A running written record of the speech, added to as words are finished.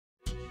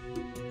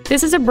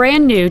This is a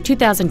brand new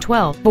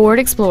 2012 Ford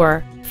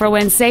Explorer for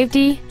when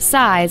safety,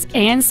 size,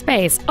 and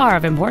space are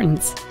of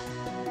importance.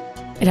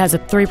 It has a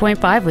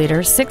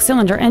 3.5-liter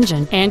six-cylinder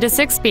engine and a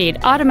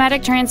 6-speed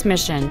automatic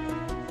transmission.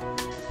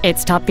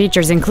 Its top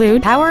features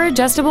include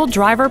power-adjustable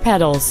driver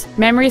pedals,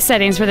 memory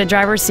settings for the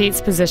driver's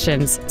seat's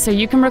positions, so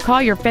you can recall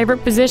your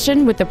favorite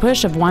position with the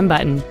push of one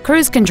button,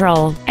 cruise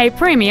control, a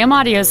premium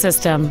audio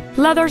system,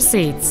 leather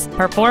seats,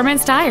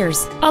 performance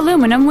tires,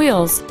 aluminum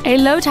wheels, a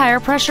low tire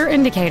pressure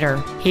indicator,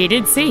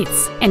 heated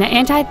seats, and an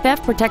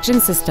anti-theft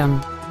protection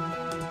system.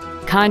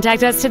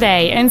 Contact us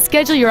today and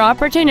schedule your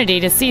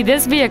opportunity to see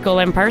this vehicle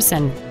in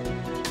person.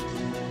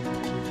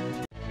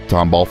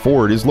 Tomball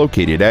Ford is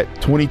located at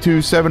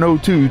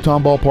 22702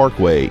 Tomball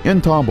Parkway in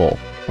Tomball.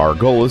 Our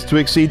goal is to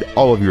exceed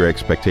all of your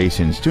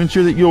expectations to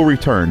ensure that you'll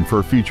return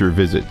for future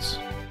visits.